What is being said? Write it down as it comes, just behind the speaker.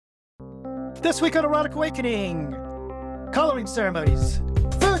This week on Erotic Awakening, coloring ceremonies,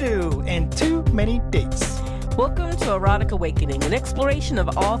 voodoo, and too many dates. Welcome to Erotic Awakening, an exploration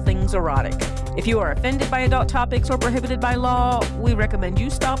of all things erotic. If you are offended by adult topics or prohibited by law, we recommend you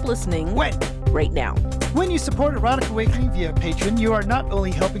stop listening right now. When you support Erotic Awakening via Patreon, you are not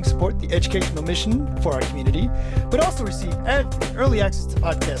only helping support the educational mission for our community, but also receive early access to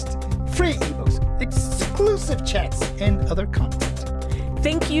podcasts, free ebooks, exclusive chats, and other content.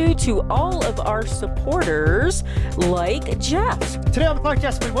 Thank you to all of our supporters, like Jeff. Today on the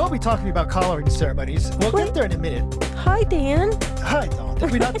podcast, we will be talking about coloring ceremonies. We'll get there in a minute. Hi, Dan. Hi, Dawn. Did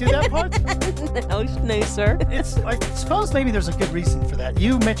we not do that part? No, sir. I suppose maybe there's a good reason for that.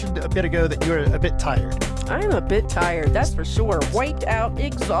 You mentioned a bit ago that you're a bit tired. I'm a bit tired, that's for sure. Wiped out,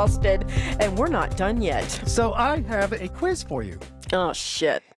 exhausted, and we're not done yet. So I have a quiz for you. Oh,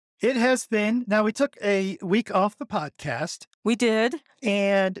 shit. It has been, now we took a week off the podcast. We did.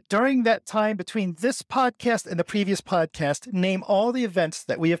 And during that time between this podcast and the previous podcast, name all the events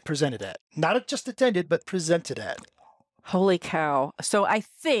that we have presented at. Not just attended, but presented at. Holy cow. So I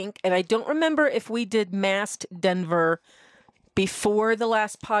think, and I don't remember if we did Masked Denver before the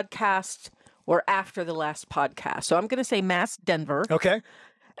last podcast or after the last podcast. So I'm going to say Masked Denver. Okay.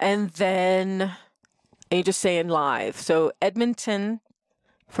 And then, and you just saying live. So Edmonton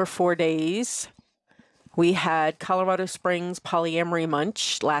for 4 days. We had Colorado Springs Polyamory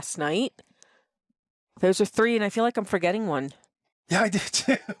Munch last night. Those are 3, and I feel like I'm forgetting one. Yeah, I did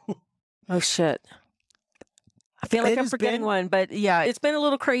too. Oh, shit. I feel like I'm forgetting one, but yeah, it's been a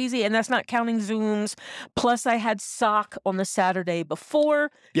little crazy, and that's not counting Zooms. Plus, I had SOC on the Saturday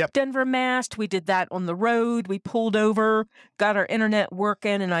before Denver Masked. We did that on the road. We pulled over, got our internet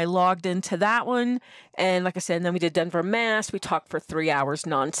working, and I logged into that one. And like I said, then we did Denver Masked. We talked for 3 hours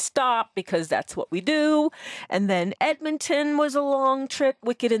nonstop because that's what we do. And then Edmonton was a long trip.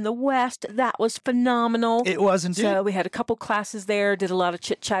 Wicked in the West. That was phenomenal. It was indeed. So we had a couple classes there, did a lot of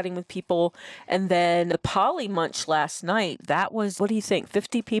chit-chatting with people. And then the Poly Munch last night, that was, what do you think,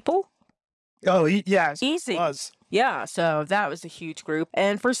 50 people? Oh, yeah. Easy. It was. Yeah, so that was a huge group.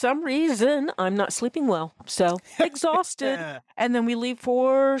 And for some reason, I'm not sleeping well. So exhausted. And then we leave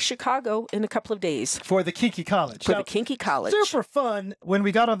for Chicago in a couple of days. For the Kinky College. For the Kinky College. Super fun. When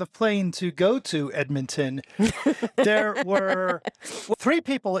we got on the plane to go to Edmonton, there were 3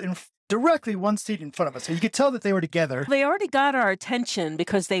 people in directly one seat in front of us. So you could tell that they were together. They already got our attention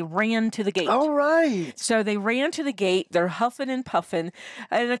because they ran to the gate. All right. So they ran to the gate. They're huffing and puffing.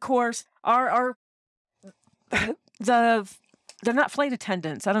 And of course, they're not flight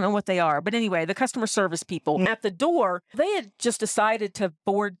attendants. I don't know what they are. But anyway, the customer service people at the door, they had just decided to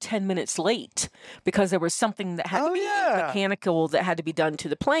board 10 minutes late because there was something that had to be mechanical that had to be done to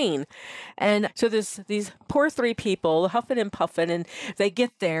the plane. And so these poor 3 people huffing and puffing, and they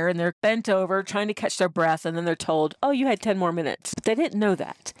get there and they're bent over trying to catch their breath. And then they're told, oh, you had 10 more minutes. But they didn't know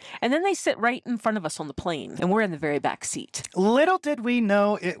that. And then they sit right in front of us on the plane, and we're in the very back seat. Little did we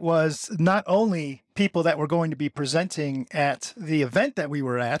know it was not only people that were going to be presenting at the event that we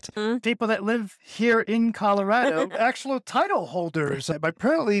were at, people that live here in Colorado, actual title holders.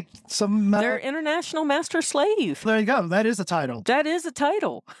 Apparently some... They're international master slave. There you go. That is a title. That is a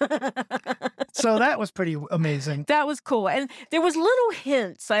title. So that was pretty amazing. That was cool. And there was little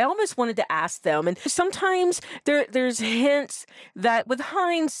hints. I almost wanted to ask them. And sometimes there's hints that with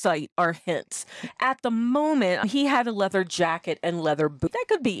hindsight are hints. At the moment, he had a leather jacket and leather boots. That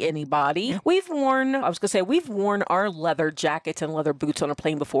could be anybody. We've worn our leather jackets and leather boots on a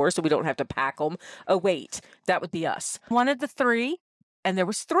plane before, so we don't have to pack them. Oh, wait, that would be us. One of the 3, and there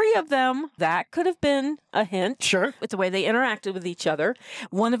was 3 of them. That could have been a hint. Sure. With the way they interacted with each other.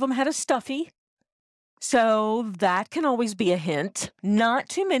 One of them had a stuffy. So that can always be a hint. Not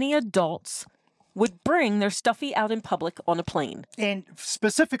too many adults would bring their stuffy out in public on a plane. And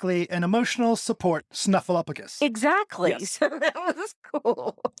specifically, an emotional support snuffleupagus. Exactly. Yes. So that was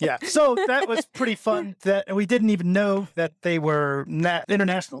cool. Yeah. So that was pretty fun. That we didn't even know that they were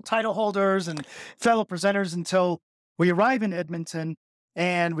international title holders and fellow presenters until we arrive in Edmonton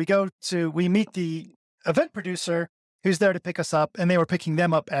and we meet the event producer who's there to pick us up, and they were picking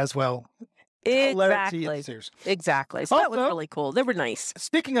them up as well. Exactly. So that was really cool. They were nice.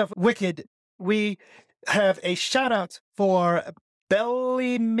 Speaking of wicked, we have a shout out for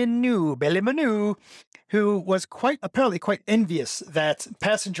Belly Manu, who was apparently quite envious that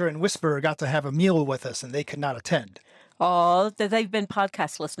Passenger and Whisperer got to have a meal with us and they could not attend. Oh, they've been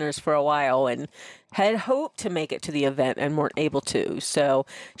podcast listeners for a while and had hoped to make it to the event and weren't able to. So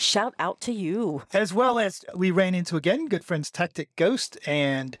shout out to you. As well as we ran into, again, good friends Tactic Ghost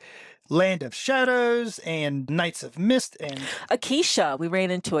and Land of Shadows and Knights of Mist and Akeisha. We ran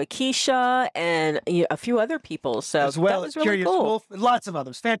into Akeisha and a few other people. So as well that was as really Curious cool. Wolf, lots of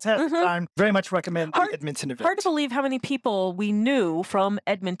others. Fantastic time. Very much recommend the Edmonton event. Hard to believe how many people we knew from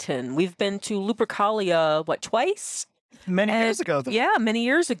Edmonton. We've been to Lupercalia, twice? Many years ago, though. Yeah, many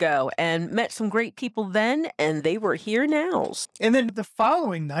years ago, and met some great people then, and they were here now. And then the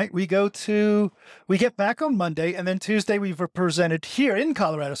following night, we get back on Monday, and then Tuesday we were presented here in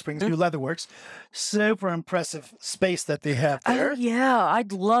Colorado Springs, New Leatherworks. Super impressive space that they have there. Oh, yeah,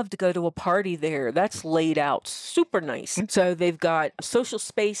 I'd love to go to a party there. That's laid out super nice. So they've got social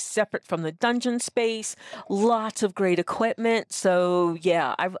space separate from the dungeon space, lots of great equipment. So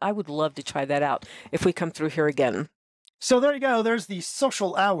yeah, I would love to try that out if we come through here again. So there you go. There's the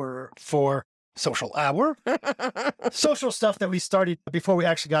social hour for social hour. Social stuff that we started before we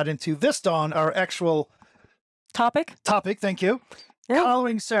actually got into this dawn, our actual topic. Thank you. Yeah.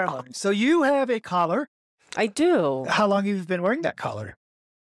 Collaring ceremony. So you have a collar. I do. How long have you been wearing that collar?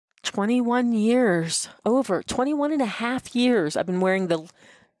 21 years. Over 21 and a half years. I've been wearing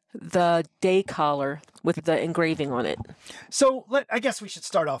the day collar with the engraving on it. So I guess we should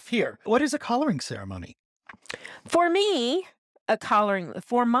start off here. What is a collaring ceremony? For me,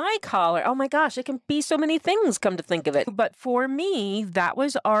 for my collar, oh my gosh, it can be so many things, come to think of it. But for me, that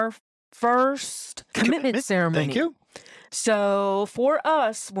was our first commitment ceremony. Thank you. So for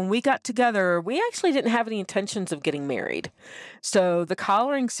us, when we got together, we actually didn't have any intentions of getting married. So the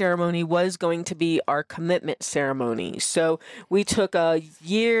collaring ceremony was going to be our commitment ceremony. So we took a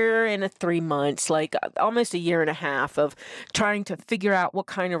year and 3 months, like almost a year and a half of trying to figure out what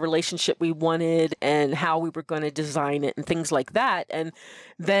kind of relationship we wanted and how we were going to design it and things like that. And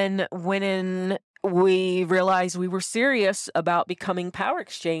then when we realized we were serious about becoming Power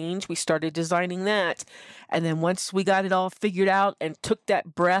Exchange, we started designing that. And then once we got it all figured out and took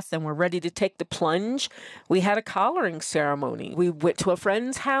that breath and were ready to take the plunge, we had a collaring ceremony. We went to a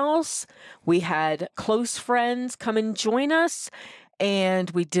friend's house. We had close friends come and join us,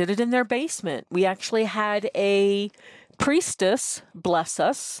 and we did it in their basement. We actually had a priestess bless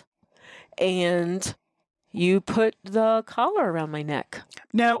us, and you put the collar around my neck.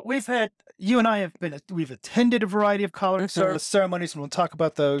 Now, you and I we've attended a variety of collaring ceremonies, and we'll talk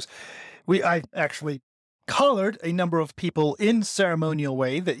about those. I actually collared a number of people in ceremonial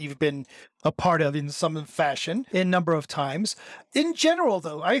way that you've been a part of in some fashion a number of times. In general,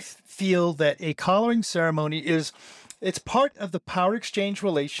 though, I feel that a collaring ceremony it's part of the Power Exchange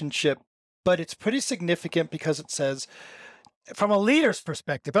relationship, but it's pretty significant because it says, from a leader's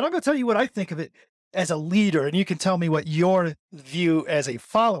perspective, but I'm going to tell you what I think of it as a leader, and you can tell me what your view as a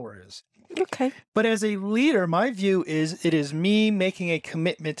follower is. Okay. But as a leader, my view is it is me making a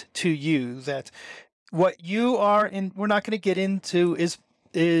commitment to you that what you are, and we're not going to get into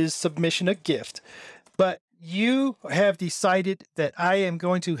is submission a gift, but you have decided that I am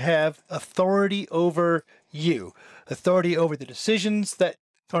going to have authority over you, authority over the decisions that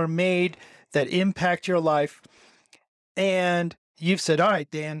are made that impact your life. And you've said, all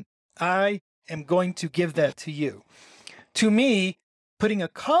right, Dan, I am going to give that to you. To me, putting a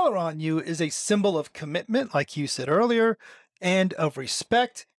collar on you is a symbol of commitment, like you said earlier, and of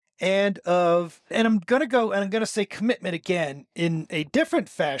respect, and I'm going to say commitment again in a different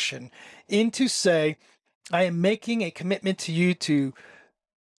fashion, to say, I am making a commitment to you to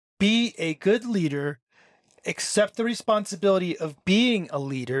be a good leader, accept the responsibility of being a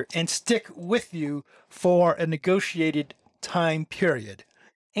leader, and stick with you for a negotiated time period,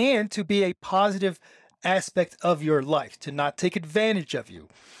 and to be a positive aspect of your life, to not take advantage of you.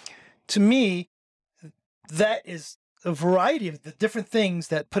 To me, that is a variety of the different things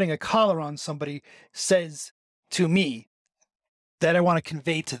that putting a collar on somebody says to me that I want to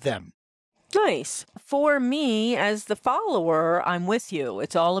convey to them. Nice. For me, as the follower, I'm with you.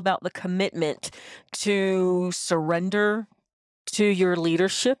 It's all about the commitment to surrender to your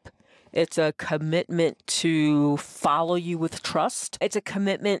leadership. It's a commitment to follow you with trust. It's a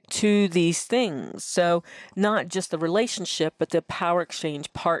commitment to these things. So not just the relationship, but the Power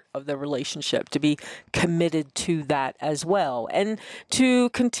Exchange part of the relationship, to be committed to that as well, and to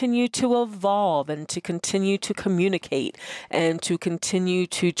continue to evolve and to continue to communicate and to continue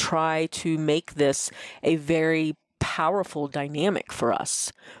to try to make this a very powerful dynamic for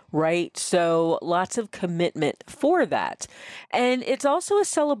us, right? So lots of commitment for that. And it's also a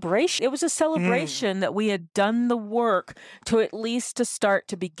celebration. It was a celebration that we had done the work to at least to start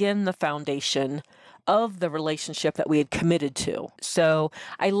to begin the foundation of the relationship that we had committed to. So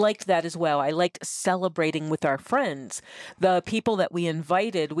I liked that as well. I liked celebrating with our friends. The people that we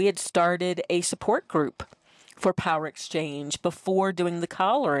invited, we had started a support group for Power Exchange before doing the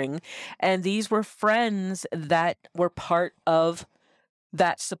collaring. And these were friends that were part of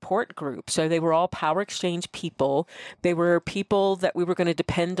that support group. So they were all Power Exchange people. They were people that we were going to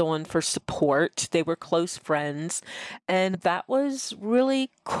depend on for support. They were close friends. And that was really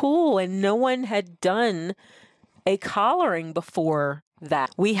cool. And no one had done a collaring before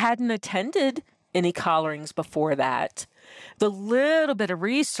that. We hadn't attended any collarings before that. The little bit of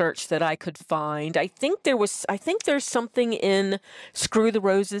research that I could find, I think there's something in Screw the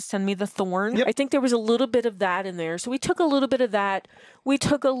Roses, Send Me the Thorn. Yep. I think there was a little bit of that in there. So we took a little bit of that. We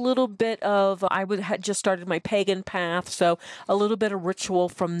took a little bit of, had just started my pagan path. So a little bit of ritual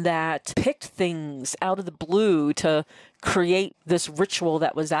from that. Picked things out of the blue to create this ritual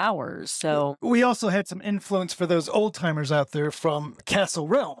that was ours. So we also had some influence for those old timers out there from Castle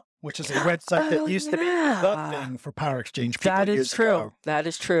Realm, which is a website that used to be the thing for Power Exchange people. That is true. Ago. That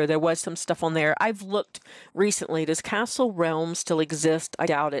is true. There was some stuff on there. I've looked recently. Does Castle Realm still exist? I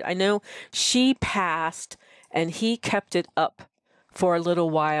doubt it. I know she passed and he kept it up for a little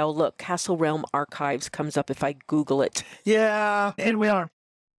while. Look, Castle Realm Archives comes up if I Google it. Yeah, and we are.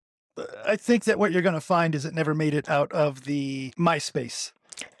 I think that what you're going to find is it never made it out of the MySpace.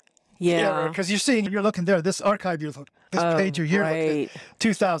 Yeah. Because you're looking there, this archive, this page you're here, right.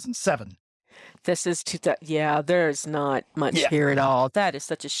 2007. This is, there's not much here at all. That is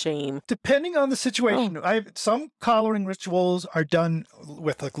such a shame. Depending on the situation, some collaring rituals are done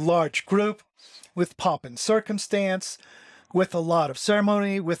with a large group, with pomp and circumstance, with a lot of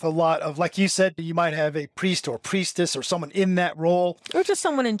ceremony, with a lot of, like you said, you might have a priest or priestess or someone in that role. Or just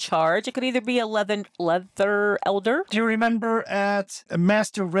someone in charge. It could either be a leather elder. Do you remember at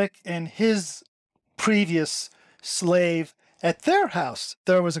Master Rick and his previous slave, at their house,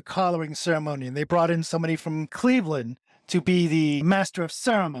 there was a collaring ceremony, and they brought in somebody from Cleveland to be the master of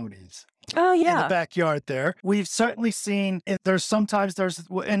ceremonies. Oh, yeah. In the backyard there. We've certainly seen, sometimes there's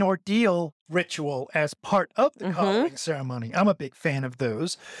an ordeal ritual as part of the collaring ceremony. I'm a big fan of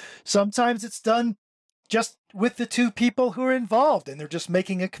those. Sometimes it's done just with the two people who are involved, and they're just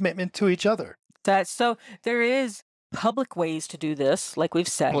making a commitment to each other. So there is public ways to do this, like we've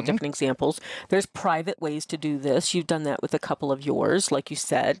said, different examples. There's private ways to do this. You've done that with a couple of yours, like you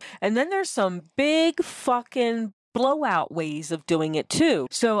said. And then there's some big fucking blowout ways of doing it too.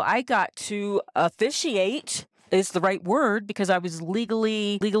 So I got to officiate is the right word because I was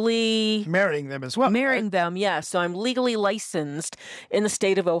legally marrying them as well. Marrying them, yes. So I'm legally licensed in the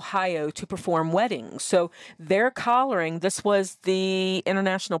state of Ohio to perform weddings. So their collaring, this was the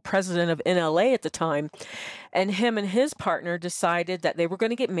international president of NLA at the time, and him and his partner decided that they were going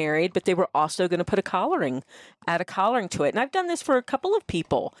to get married, but they were also going to put add a collaring to it. And I've done this for a couple of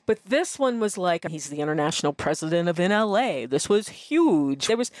people, but this one was like, he's the international president of NLA. This was huge.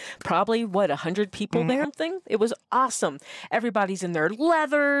 There was probably 100 people there. It was awesome. Everybody's in their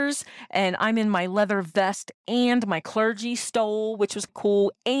leathers, and I'm in my leather vest and my clergy stole, which was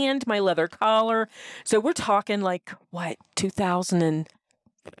cool, and my leather collar. So we're talking like,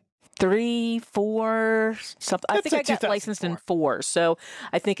 2003, 4, something. I think I got licensed in 4, so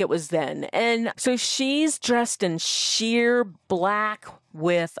I think it was then. And so she's dressed in sheer black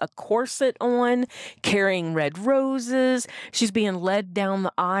with a corset on, carrying red roses. She's being led down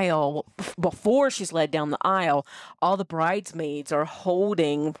the aisle. Before she's led down the aisle, all the bridesmaids are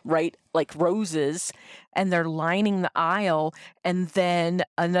holding like roses, and they're lining the aisle. And then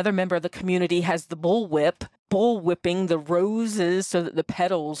another member of the community has the bullwhipping the roses so that the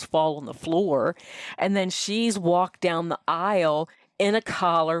petals fall on the floor. And then she's walked down the aisle in a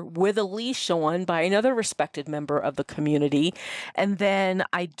collar with a leash on by another respected member of the community. And then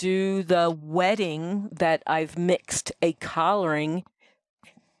I do the wedding that I've mixed a collaring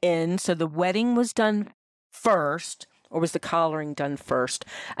in. So the wedding was done first, or was the collaring done first?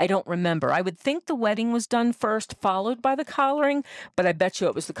 I don't remember. I would think the wedding was done first, followed by the collaring, but I bet you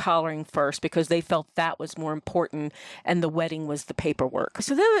it was the collaring first because they felt that was more important, and the wedding was the paperwork.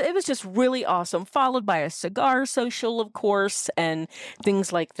 So it was just really awesome, followed by a cigar social, of course, and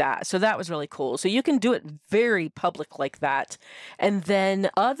things like that. So that was really cool. So you can do it very public like that. And then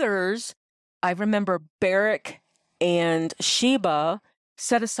others, I remember Barrick and Sheba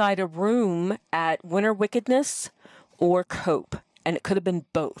set aside a room at Winter Wickedness or Cope, and it could have been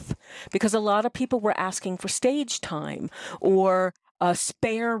both, because a lot of people were asking for stage time or a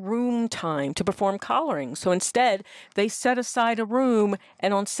spare room time to perform collaring. So instead, they set aside a room,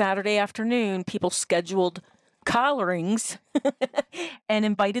 and on Saturday afternoon, people scheduled collarings and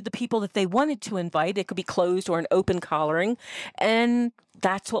invited the people that they wanted to invite. It could be closed or an open collaring, and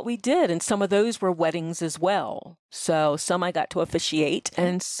that's what we did. And some of those were weddings as well. So some I got to officiate,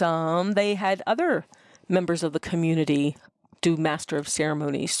 and some they had other members of the community do master of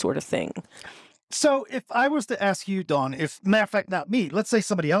ceremonies sort of thing. So if I was to ask you, Dawn, matter of fact, not me, let's say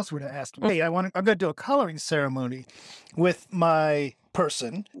somebody else were to ask me, hey, I'm going to do a coloring ceremony with my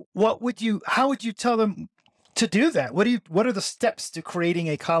person. How would you tell them to do that? What are the steps to creating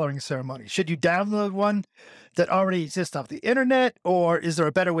a coloring ceremony? Should you download one that already exists off the internet, or is there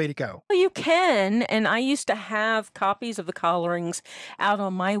a better way to go? Well, you can, and I used to have copies of the colorings out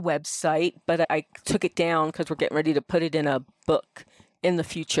on my website, but I took it down because we're getting ready to put it in a book in the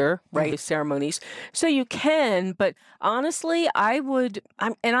future, right? Ceremonies. So you can, but honestly, I'm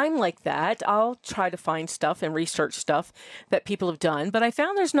like that. I'll try to find stuff and research stuff that people have done, but I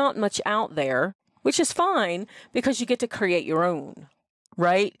found there's not much out there, which is fine because you get to create your own,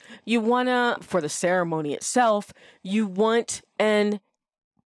 right? For the ceremony itself, you want an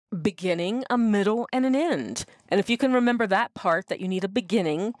beginning, a middle, and an end. And if you can remember that part, that you need a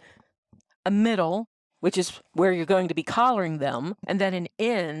beginning, a middle, which is where you're going to be collaring them, and then an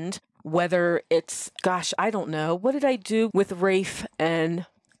end, whether it's, I don't know. What did I do with Rafe? And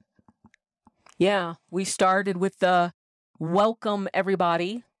we started with the welcome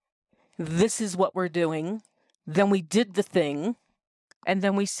everybody. This is what we're doing. Then we did the thing. And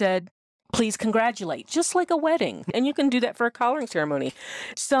then we said, please congratulate, just like a wedding. And you can do that for a collaring ceremony.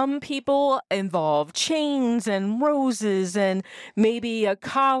 Some people involve chains and roses and maybe a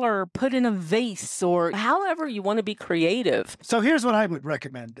collar put in a vase, or however you want to be creative. So here's what I would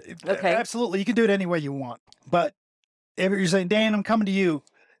recommend. Okay. Absolutely. You can do it any way you want. But if you're saying, Dan, I'm coming to you.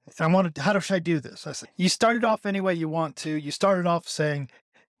 How should I do this? I said, you started off any way you want to. You started off saying,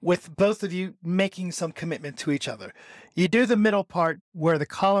 with both of you making some commitment to each other. You do the middle part where the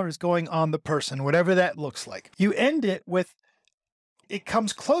collar is going on the person, whatever that looks like. You end it it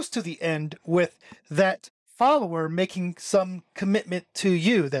comes close to the end with that follower making some commitment to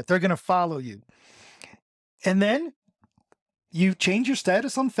you, that they're going to follow you. And then you change your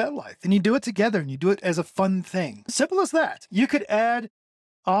status on FetLife, and you do it together, and you do it as a fun thing. Simple as that. You could add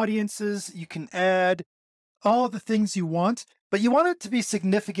audiences, you can add all the things you want, but you want it to be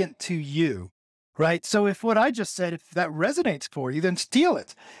significant to you, right? So if what I just said, if that resonates for you, then steal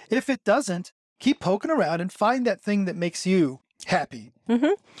it. If it doesn't, keep poking around and find that thing that makes you happy.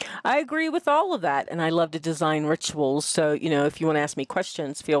 Mm-hmm. I agree with all of that. And I love to design rituals. So, if you want to ask me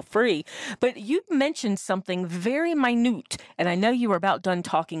questions, feel free. But you mentioned something very minute. And I know you were about done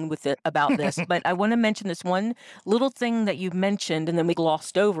talking about this, but I want to mention this one little thing that you mentioned, and then we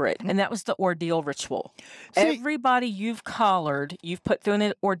glossed over it. And that was the ordeal ritual. Everybody you've collared, you've put through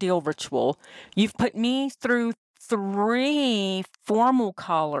an ordeal ritual. You've put me through 3 formal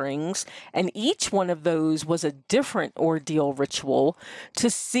collarings, and each one of those was a different ordeal ritual to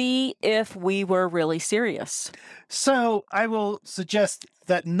see if we were really serious. So I will suggest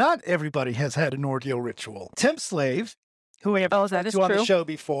that not everybody has had an ordeal ritual. Temp Slave, who we have talked to on the show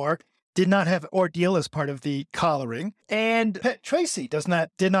before, did not have ordeal as part of the collaring, and Pet Tracy did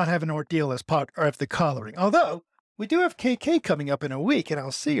not have an ordeal as part of the collaring. Although we do have KK coming up in a week, and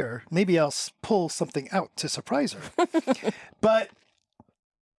I'll see her. Maybe I'll pull something out to surprise her. But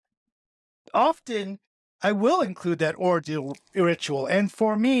often I will include that ordeal ritual. And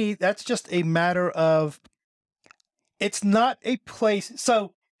for me, that's just a matter of, it's not a place.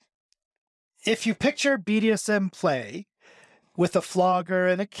 So if you picture BDSM play with a flogger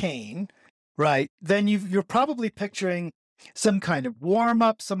and a cane, right, then you're probably picturing some kind of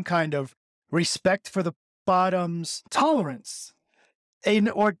warm-up, some kind of respect for the bottom's tolerance. An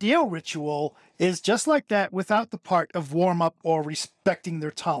ordeal ritual is just like that without the part of warm up or respecting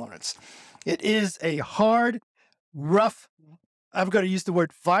their tolerance. It is a hard, rough, I'm going to use the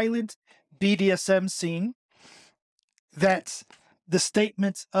word violent BDSM scene. That's the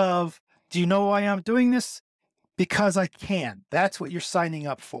statement of, do you know why I'm doing this? Because I can. That's what you're signing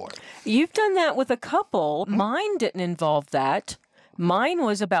up for. You've done that with a couple. Mm-hmm. Mine didn't involve that. Mine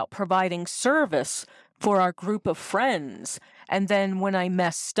was about providing service for our group of friends. And then when I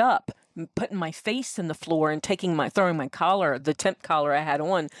messed up, putting my face in the floor and throwing my collar, the temp collar I had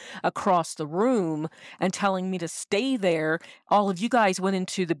on, across the room and telling me to stay there, all of you guys went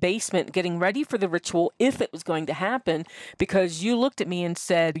into the basement getting ready for the ritual if it was going to happen, because you looked at me and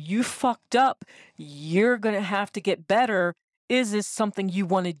said, you fucked up. You're going to have to get better. Is this something you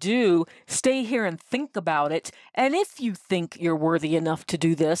want to do? Stay here and think about it. And if you think you're worthy enough to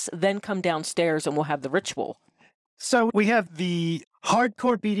do this, then come downstairs and we'll have the ritual. So we have the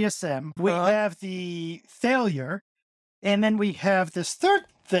hardcore BDSM, we have the failure, and then we have this third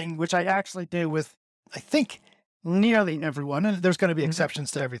thing, which I actually do with, I think, nearly everyone, and there's going to be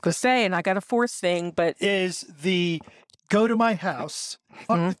exceptions to everything. And I got a fourth thing, but is the go to my house,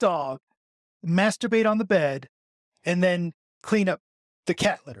 fuck the dog, masturbate on the bed, and then clean up the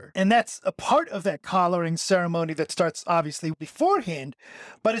cat litter. And that's a part of that collaring ceremony that starts obviously beforehand,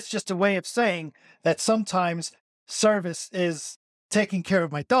 but it's just a way of saying that sometimes service is taking care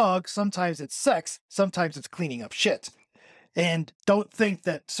of my dog, sometimes it's sex, sometimes it's cleaning up shit. And don't think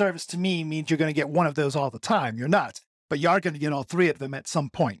that service to me means you're going to get one of those all the time. You're not. But you are going to get all three of them at some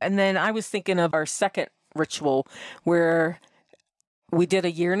point. And then I was thinking of our second ritual where we did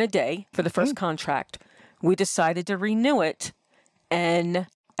a year and a day for the first contract. We decided to renew it. And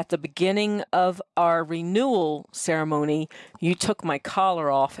at the beginning of our renewal ceremony, you took my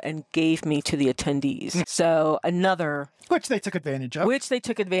collar off and gave me to the attendees. So another... Which they took advantage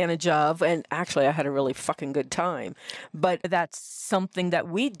of. And actually, I had a really fucking good time. But that's something that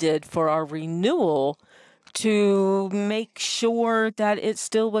we did for our renewal to make sure that it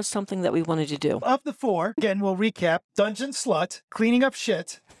still was something that we wanted to do. Of the four, again, we'll recap. Dungeon Slut, cleaning up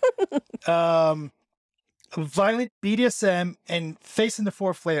shit, violent BDSM, and facing the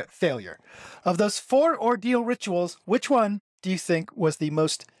four failure. Of those four ordeal rituals, which one do you think was the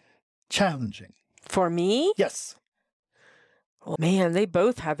most challenging? For me? Yes. Well, man, they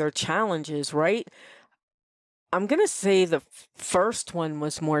both had their challenges, right? I'm going to say the first one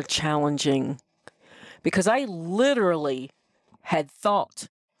was more challenging because I literally had thought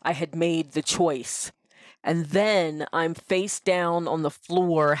I had made the choice. And then I'm face down on the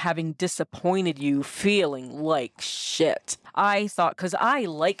floor, having disappointed you, feeling like shit. I thought, because I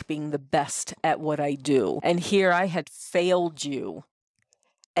like being the best at what I do. And here I had failed you.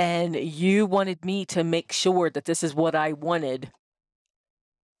 And you wanted me to make sure that this is what I wanted.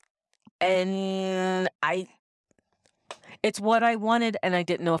 And it's what I wanted, and I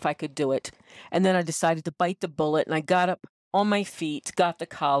didn't know if I could do it. And then I decided to bite the bullet, and I got up on my feet, got the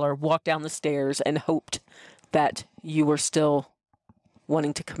collar, walked down the stairs, and hoped that you were still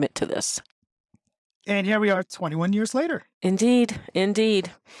wanting to commit to this. And here we are 21 years later. Indeed,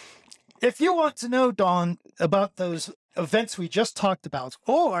 indeed. If you want to know, Dawn, about those events we just talked about,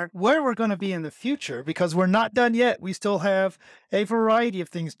 or where we're going to be in the future, because we're not done yet. We still have a variety of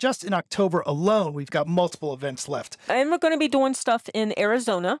things. Just in October alone, we've got multiple events left. And we're going to be doing stuff in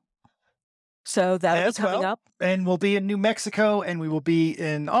Arizona. So that'll be coming up. And we'll be in New Mexico, and we will be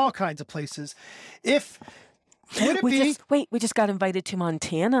in all kinds of places. We just got invited to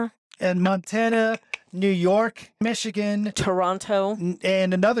Montana. And Montana, New York, Michigan, Toronto,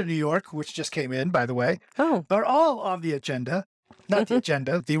 and another New York, which just came in, by the way. Oh. Are all on the agenda. Not the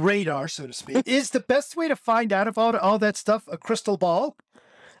agenda, the radar, so to speak. Is the best way to find out about all that stuff a crystal ball?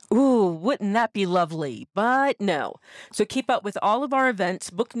 Ooh, wouldn't that be lovely? But no. So keep up with all of our events,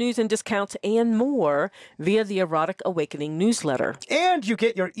 book news and discounts, and more via the Erotic Awakening newsletter. And you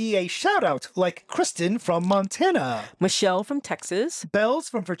get your EA shout-out, like Kristen from Montana, Michelle from Texas, Bells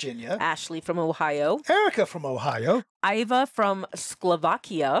from Virginia, Ashley from Ohio, Erica from Ohio, Iva from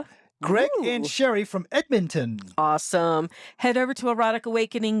Slovakia, Greg and Sherry from Edmonton. Awesome. Head over to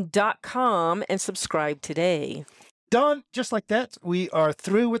eroticawakening.com and subscribe today. Dawn, just like that, we are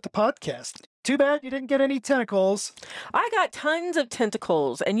through with the podcast. Too bad you didn't get any tentacles. I got tons of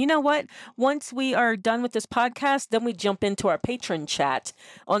tentacles. And you know what? Once we are done with this podcast, then we jump into our patron chat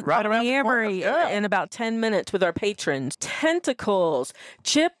on in about 10 minutes with our patrons. Tentacles.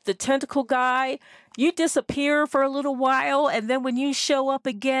 Chip, the tentacle guy, you disappear for a little while, and then when you show up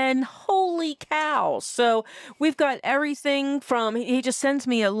again, holy cow. So we've got everything from, he just sends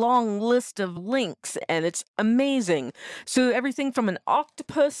me a long list of links, and it's amazing. So everything from an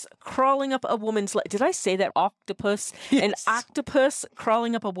octopus crawling up a woman's leg. Did I say that? Octopus? Yes. An octopus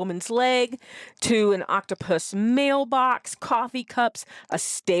crawling up a woman's leg, to an octopus mailbox, coffee cups, a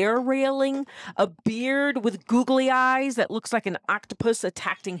stair railing, a beard with googly eyes that looks like an octopus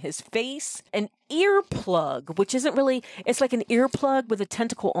attacking his face, an earplug, which isn't really, it's like an earplug with a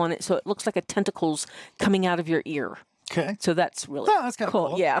tentacle on it, so it looks like a tentacle's coming out of your ear. Okay. So that's really that's kind of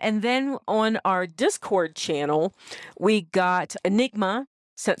cool. Yeah. And then on our Discord channel, we got Enigma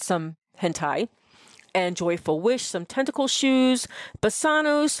sent some hentai, and Joyful Wish some tentacle shoes,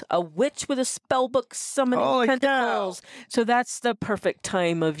 Basanos, a witch with a spellbook summoning tentacles. So that's the perfect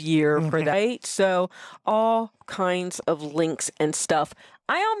time of year for that. Right? So all kinds of links and stuff.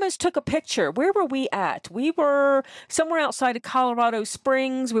 I almost took a picture. Where were we at? We were somewhere outside of Colorado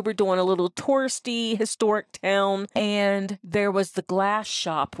Springs. We were doing a little touristy, historic town. And there was the glass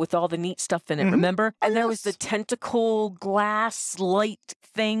shop with all the neat stuff in it, remember? And there was the tentacle glass light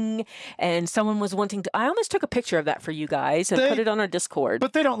thing. And someone was wanting to... I almost took a picture of that for you guys and put it on our Discord.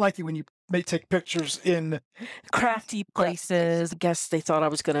 But they don't like you when you may take pictures in... crafty places. I guess they thought I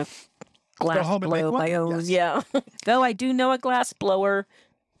was going to... glass blow my own. Yes. Yeah. Though I do know a glass blower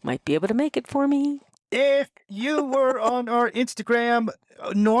might be able to make it for me. If you were on our Instagram,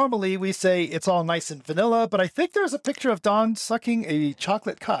 normally we say it's all nice and vanilla, but I think there's a picture of Dawn sucking a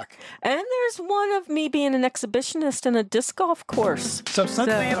chocolate cock. And there's one of me being an exhibitionist in a disc golf course. So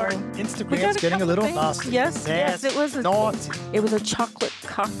suddenly our Instagram's getting a little naughty. Yes, it was naughty. It was a chocolate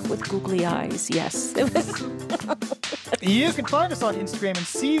cock with googly eyes. Yes, it was. You can find us on Instagram and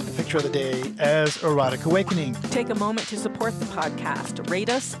see the picture of the day as Erotic Awakening. Take a moment to support the podcast. Rate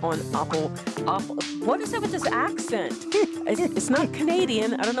us on Apple. What is it with this accent? It's not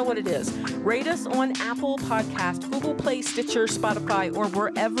Canadian. I don't know what it is. Rate us on Apple Podcast, Google Play, Stitcher, Spotify, or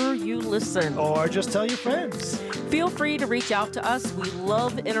wherever you listen. Or just tell your friends. Feel free to reach out to us. We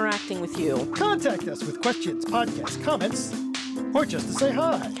love interacting with you. Contact us with questions, podcast comments, or just to say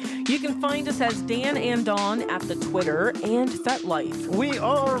hi. You can find us as Dan and Dawn at the Twitter and FetLife. We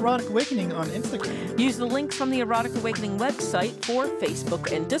are Erotic Awakening on Instagram. Use the links from the Erotic Awakening website for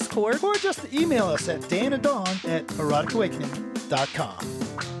Facebook and Discord. Or just email us at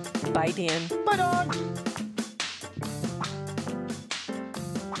dananddawn@eroticawakening.com. Bye, Dan. Bye, Dawn.